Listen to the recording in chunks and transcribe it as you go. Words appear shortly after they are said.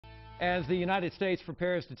As the United States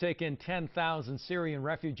prepares to take in 10,000 Syrian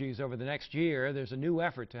refugees over the next year, there's a new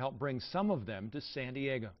effort to help bring some of them to San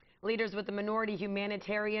Diego. Leaders with the Minority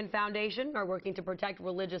Humanitarian Foundation are working to protect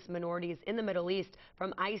religious minorities in the Middle East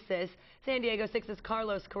from ISIS. San Diego 6's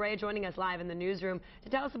Carlos Correa joining us live in the newsroom to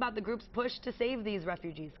tell us about the group's push to save these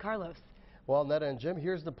refugees. Carlos. Well, Netta and Jim,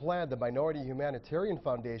 here's the plan. The Minority Humanitarian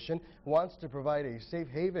Foundation wants to provide a safe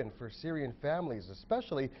haven for Syrian families,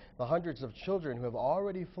 especially the hundreds of children who have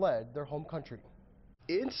already fled their home country.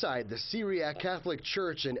 Inside the Syriac Catholic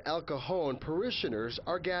Church in El Cajon, parishioners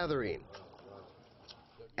are gathering.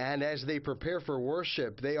 And as they prepare for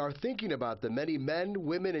worship, they are thinking about the many men,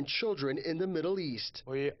 women, and children in the Middle East.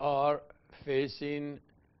 We are facing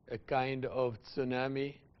a kind of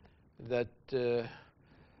tsunami that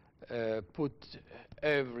put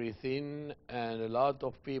everything and a lot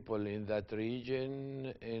of people in that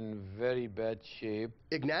region in very bad shape.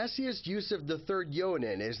 Ignatius Yusuf III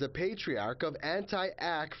Yonan is the patriarch of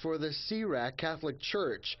Anti-AC for the Syriac Catholic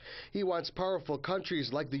Church. He wants powerful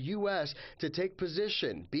countries like the U.S. to take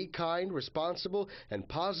position, be kind, responsible, and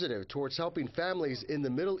positive towards helping families in the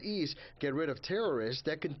Middle East get rid of terrorists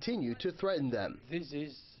that continue to threaten them. This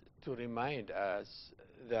is to remind us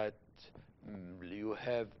that you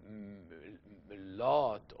have a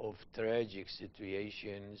lot of tragic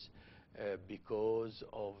situations because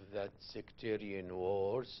of that sectarian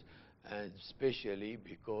wars, and especially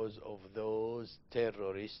because of those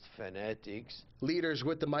terrorist fanatics. Leaders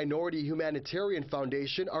with the Minority Humanitarian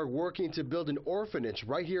Foundation are working to build an orphanage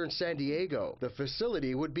right here in San Diego. The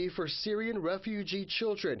facility would be for Syrian refugee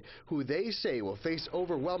children who they say will face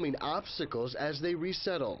overwhelming obstacles as they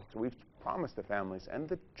resettle. So we've promised the families and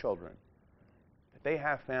the children that they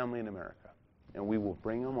have family in America, and we will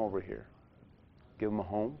bring them over here, give them a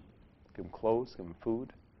home, give them clothes, give them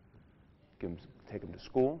food, take them to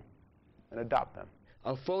school, and adopt them.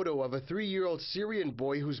 A photo of a 3-year-old Syrian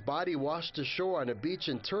boy whose body washed ashore on a beach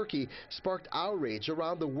in Turkey sparked outrage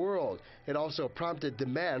around the world. It also prompted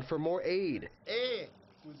demand for more aid.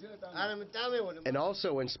 And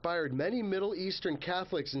also inspired many Middle Eastern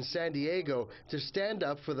Catholics in San Diego to stand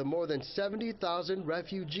up for the more than 70,000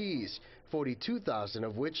 refugees, 42,000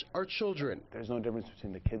 of which are children. There's no difference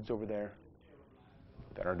between the kids over there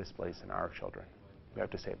that are displaced and our children. We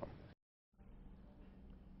have to save them.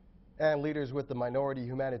 And leaders with the Minority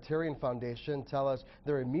Humanitarian Foundation tell us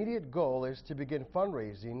their immediate goal is to begin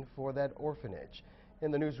fundraising for that orphanage.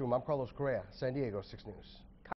 In the newsroom, I'm Carlos Correa, San Diego 6 News.